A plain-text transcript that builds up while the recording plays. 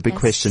Big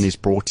question is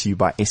brought to you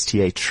by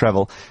STA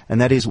Travel,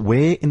 and that is,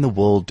 where in the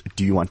world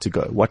do you want to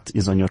go? What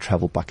is on your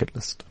travel bucket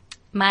list?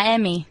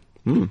 Miami.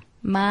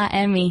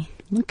 Miami.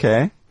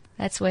 Okay.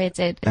 That's where it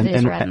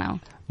is right now.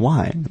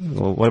 Why?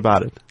 Well, what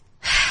about it?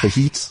 The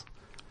heat?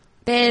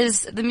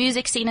 There's the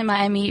music scene in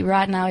Miami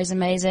right now is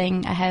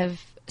amazing. I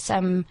have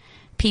some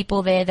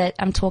people there that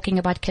I'm talking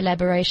about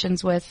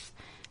collaborations with.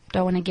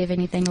 Don't want to give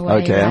anything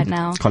away right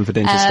now.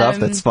 Confidential stuff,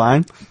 that's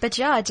fine. But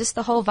yeah, just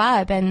the whole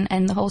vibe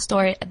and the whole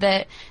story.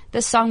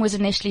 This song was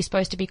initially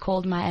supposed to be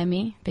called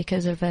Miami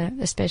because of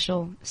a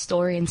special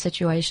story and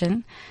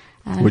situation.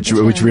 Which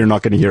we're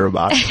not going to hear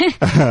about.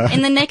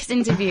 In the next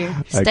interview.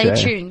 Stay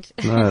tuned.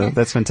 No,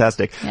 that's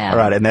fantastic. Yeah. All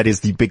right, and that is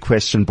the big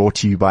question brought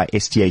to you by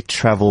STA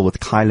Travel with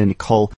Kyla Nicole.